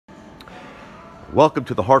Welcome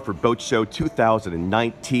to the Hartford Boat Show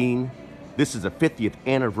 2019. This is the 50th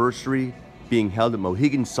anniversary being held at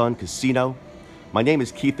Mohegan Sun Casino. My name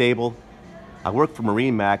is Keith Abel. I work for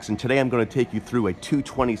MarineMax, and today I'm going to take you through a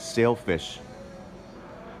 220 Sailfish.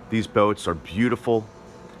 These boats are beautiful,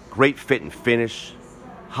 great fit and finish,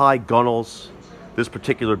 high gunnels. This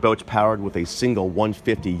particular boat's powered with a single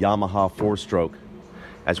 150 Yamaha 4-stroke.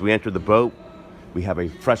 As we enter the boat, we have a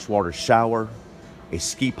freshwater shower, a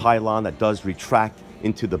ski pylon that does retract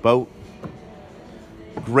into the boat,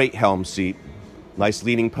 great helm seat, nice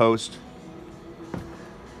leaning post.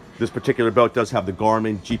 This particular boat does have the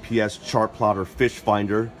Garmin GPS chart plotter fish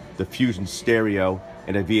finder, the Fusion stereo,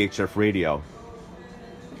 and a VHF radio.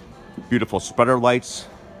 Beautiful spreader lights,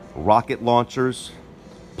 rocket launchers,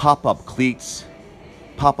 pop-up cleats,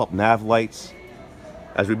 pop-up nav lights.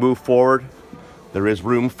 As we move forward, there is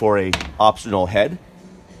room for an optional head.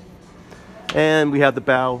 And we have the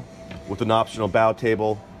bow with an optional bow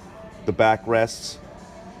table, the backrests,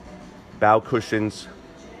 bow cushions,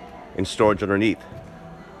 and storage underneath.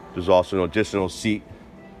 There's also an additional seat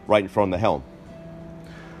right in front of the helm.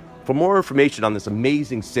 For more information on this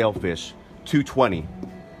amazing Sailfish 220,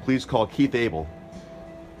 please call Keith Abel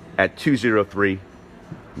at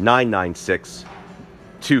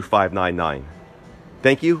 203-996-2599.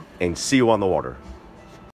 Thank you, and see you on the water.